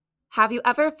Have you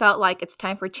ever felt like it's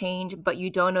time for change, but you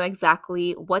don't know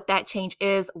exactly what that change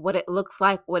is, what it looks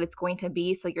like, what it's going to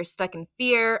be? So you're stuck in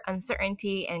fear,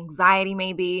 uncertainty, anxiety,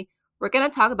 maybe. We're going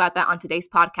to talk about that on today's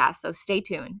podcast, so stay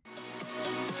tuned.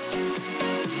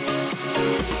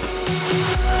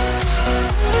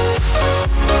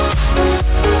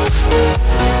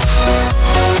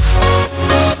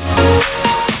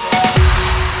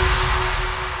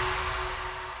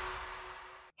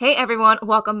 Hey everyone,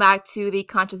 welcome back to the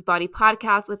Conscious Body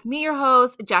Podcast with me, your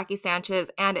host, Jackie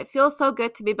Sanchez, and it feels so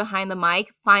good to be behind the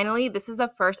mic. Finally, this is the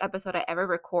first episode I ever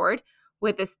record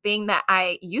with this thing that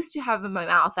I used to have in my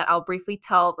mouth that I'll briefly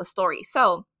tell the story.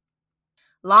 So,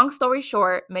 long story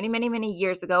short, many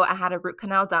years ago, I had a root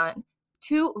canal done,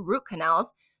 2 root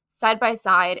canals side by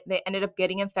side. They ended up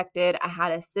getting infected. I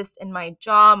had a cyst in my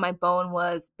jaw. My bone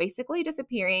was basically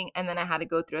disappearing, and then I had to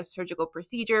go through a surgical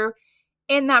procedure.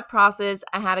 In that process,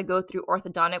 I had to go through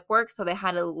orthodontic work, so they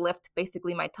had to lift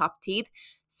basically my top teeth.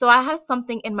 So I had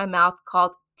something in my mouth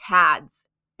called TADS.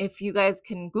 If you guys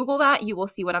can Google that, you will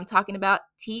see what I'm talking about.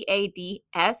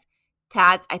 TADS,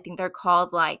 TADS. I think they're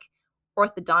called like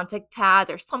orthodontic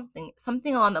TADS or something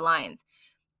along the lines.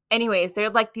 Anyways,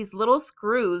 they're like these little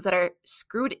screws that are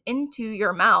screwed into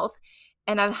your mouth.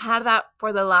 And I've had that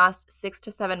for the last 6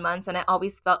 to 7 months, and I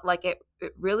always felt like it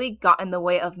really got in the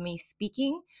way of me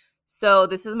speaking. So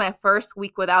this is my first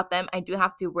week without them. I do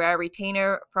have to wear a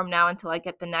retainer from now until I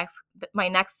get my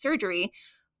next surgery,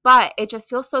 but it just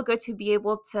feels so good to be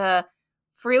able to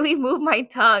freely move my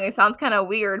tongue. It sounds kind of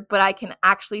weird, but I can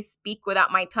actually speak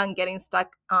without my tongue getting stuck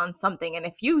on something. And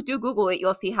if you do Google it,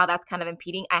 you'll see how that's kind of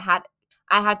impeding. I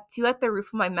had 2 at the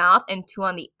roof of my mouth and 2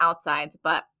 on the outsides.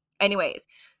 But anyways,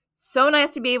 so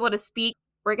nice to be able to speak.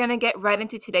 We're going to get right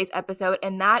into today's episode,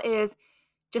 and that is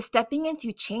just stepping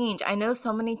into change. I know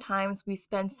so many times we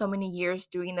spend so many years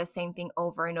doing the same thing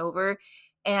over and over,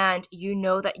 and you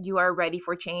know that you are ready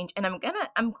for change. And I'm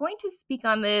going to speak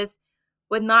on this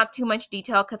with not too much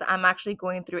detail because I'm actually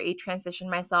going through a transition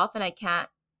myself, and I can't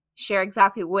share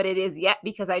exactly what it is yet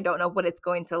because I don't know what it's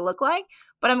going to look like,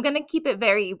 but I'm going to keep it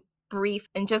very brief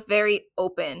and just very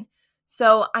open.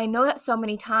 So I know that so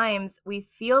many times we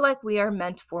feel like we are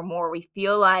meant for more. We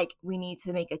feel like we need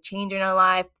to make a change in our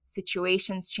life.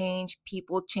 Situations change,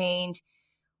 people change,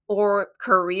 or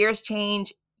careers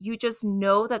change. You just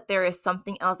know that there is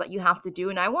something else that you have to do.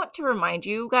 And I want to remind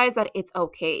you guys that it's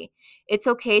okay. It's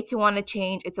okay to want to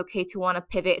change. It's okay to want to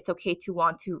pivot. It's okay to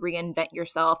want to reinvent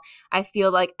yourself. I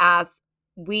feel like as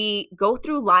we go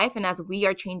through life and as we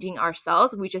are changing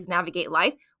ourselves, we just navigate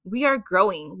life. We are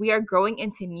growing. We are growing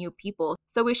into new people.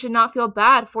 So we should not feel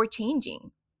bad for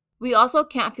changing. We also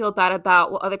can't feel bad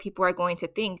about what other people are going to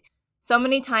think. So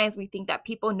many times we think that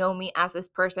people know me as this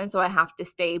person, so I have to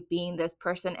stay being this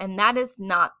person. And that is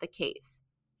not the case.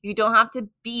 You don't have to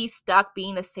be stuck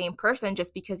being the same person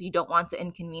just because you don't want to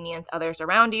inconvenience others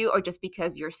around you or just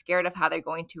because you're scared of how they're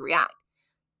going to react.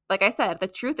 Like I said, the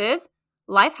truth is,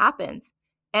 life happens.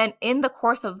 And in the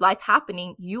course of life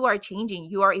happening, you are changing,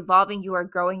 you are evolving, you are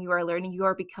growing, you are learning, you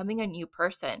are becoming a new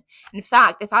person. In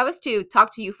fact, if I was to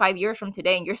talk to you 5 years from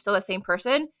today and you're still the same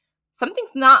person,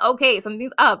 something's not okay,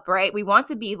 something's up, right? We want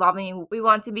to be evolving, we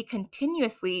want to be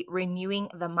continuously renewing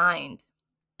the mind.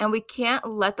 And we can't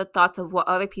let the thoughts of what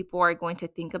other people are going to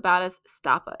think about us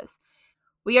stop us.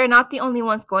 We are not the only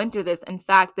ones going through this. In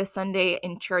fact, this Sunday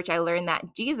in church, I learned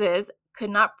that Jesus could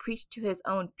not preach to his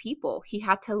own people. He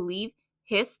had to leave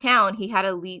his town. He had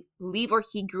to leave where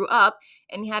he grew up,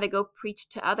 and he had to go preach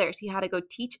to others. He had to go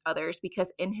teach others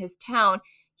because in his town,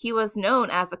 he was known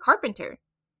as the carpenter.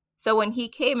 So when he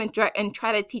came and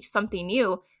tried to teach something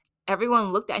new,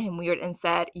 everyone looked at him weird and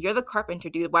said, "You're the carpenter,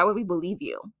 dude. Why would we believe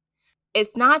you?"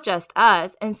 It's not just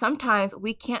us, and sometimes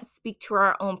we can't speak to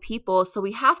our own people, so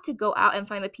we have to go out and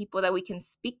find the people that we can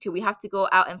speak to. We have to go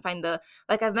out and find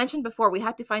like I've mentioned before, we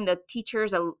have to find the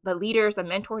teachers, the leaders, the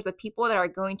mentors, the people that are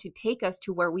going to take us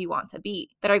to where we want to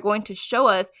be, that are going to show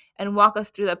us and walk us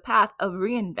through the path of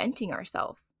reinventing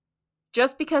ourselves.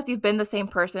 Just because you've been the same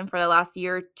person for the last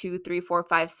year, 2, 3, 4,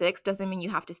 5, 6, doesn't mean you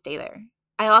have to stay there.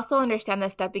 I also understand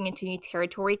that stepping into new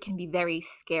territory can be very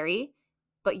scary,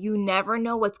 but you never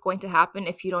know what's going to happen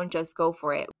if you don't just go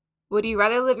for it. Would you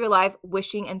rather live your life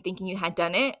wishing and thinking you had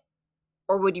done it?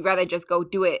 Or would you rather just go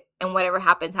do it and whatever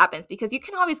happens, happens? Because you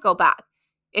can always go back.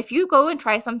 If you go and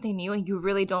try something new and you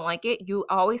really don't like it, you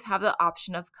always have the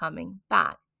option of coming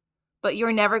back. But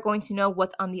you're never going to know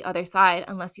what's on the other side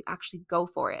unless you actually go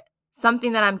for it.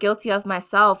 Something that I'm guilty of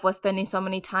myself was spending so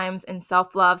many times in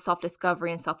self-love,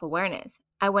 self-discovery, and self-awareness.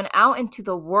 I went out into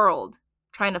the world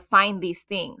trying to find these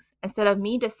things instead of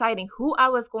me deciding who I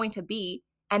was going to be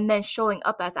and then showing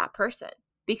up as that person.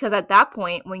 Because at that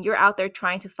point, when you're out there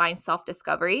trying to find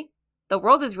self-discovery, the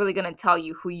world is really going to tell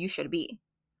you who you should be.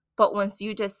 But once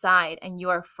you decide and you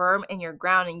are firm in your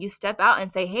ground and you step out and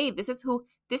say, hey, this is who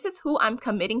I'm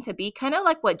committing to be, kind of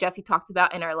like what Jessie talked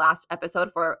about in our last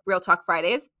episode for Real Talk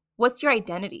Fridays. What's your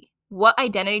identity? What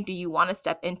identity do you want to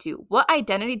step into? What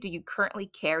identity do you currently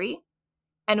carry?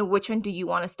 And which one do you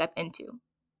want to step into?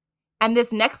 And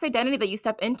this next identity that you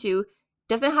step into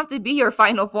doesn't have to be your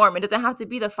final form. It doesn't have to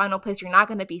be the final place. You're not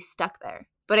going to be stuck there.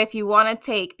 But if you want to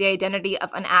take the identity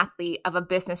of an athlete, of a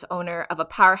business owner, of a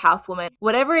powerhouse woman,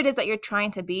 whatever it is that you're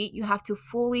trying to be, you have to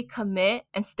fully commit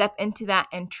and step into that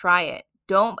and try it.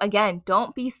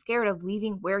 Don't be scared of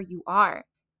leaving where you are.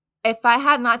 If I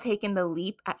had not taken the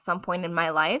leap at some point in my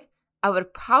life, I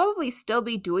would probably still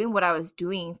be doing what I was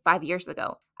doing 5 years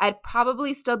ago. I'd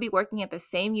probably still be working at the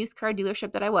same used car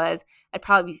dealership that I was. I'd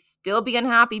probably still be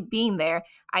unhappy being there.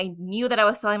 I knew that I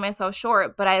was selling myself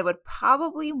short, but I would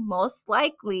probably most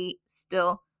likely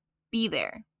still be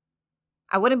there.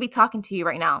 I wouldn't be talking to you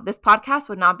right now. This podcast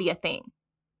would not be a thing.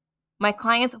 My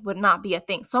clients would not be a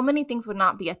thing. So many things would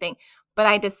not be a thing. But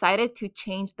I decided to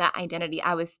change that identity.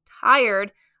 I was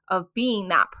tired of being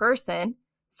that person.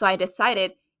 So I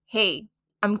decided, hey,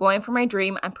 I'm going for my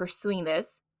dream. I'm pursuing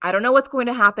this. I don't know what's going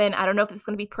to happen. I don't know if it's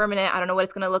going to be permanent. I don't know what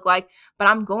it's going to look like, but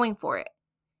I'm going for it.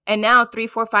 And now 3,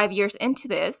 4, 5 years into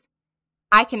this,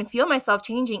 I can feel myself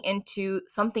changing into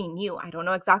something new. I don't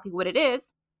know exactly what it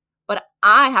is, but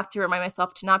I have to remind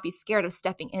myself to not be scared of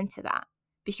stepping into that,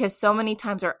 because so many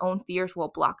times our own fears will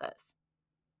block us.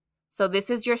 So this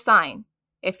is your sign.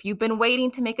 If you've been waiting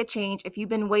to make a change, if you've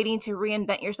been waiting to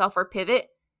reinvent yourself or pivot,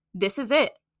 this is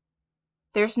it.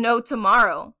 There's no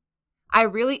tomorrow. I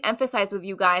really emphasize with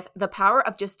you guys the power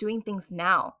of just doing things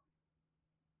now.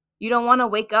 You don't want to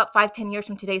wake up 5, 10 years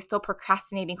from today still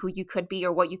procrastinating who you could be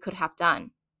or what you could have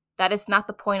done. That is not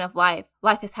the point of life.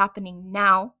 Life is happening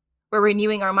now. We're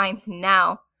renewing our minds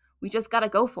now. We just got to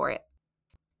go for it.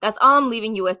 That's all I'm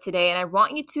leaving you with today. And I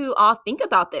want you to all think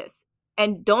about this.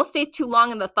 And don't stay too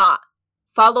long in the thought.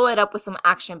 Follow it up with some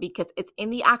action, because it's in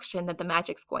the action that the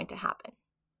magic's going to happen.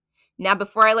 Now,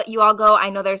 before I let you all go, I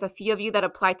know there's a few of you that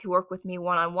applied to work with me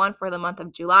one-on-one for the month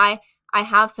of July. I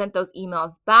have sent those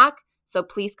emails back, so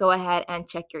please go ahead and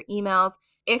check your emails.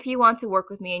 If you want to work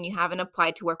with me and you haven't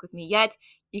applied to work with me yet,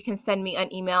 you can send me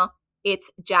an email.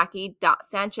 It's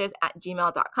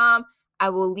jackie.sanchez@gmail.com. I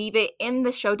will leave it in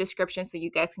the show description so you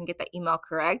guys can get the email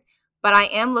correct. But I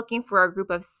am looking for a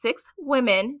group of 6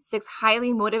 women, 6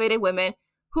 highly motivated women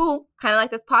who, kind of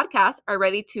like this podcast, are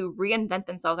ready to reinvent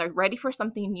themselves, are ready for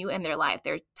something new in their life.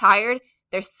 They're tired,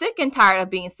 they're sick and tired of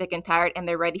being sick and tired, and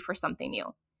they're ready for something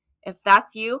new. If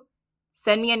that's you,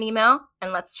 send me an email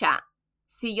and let's chat.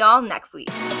 See y'all next week.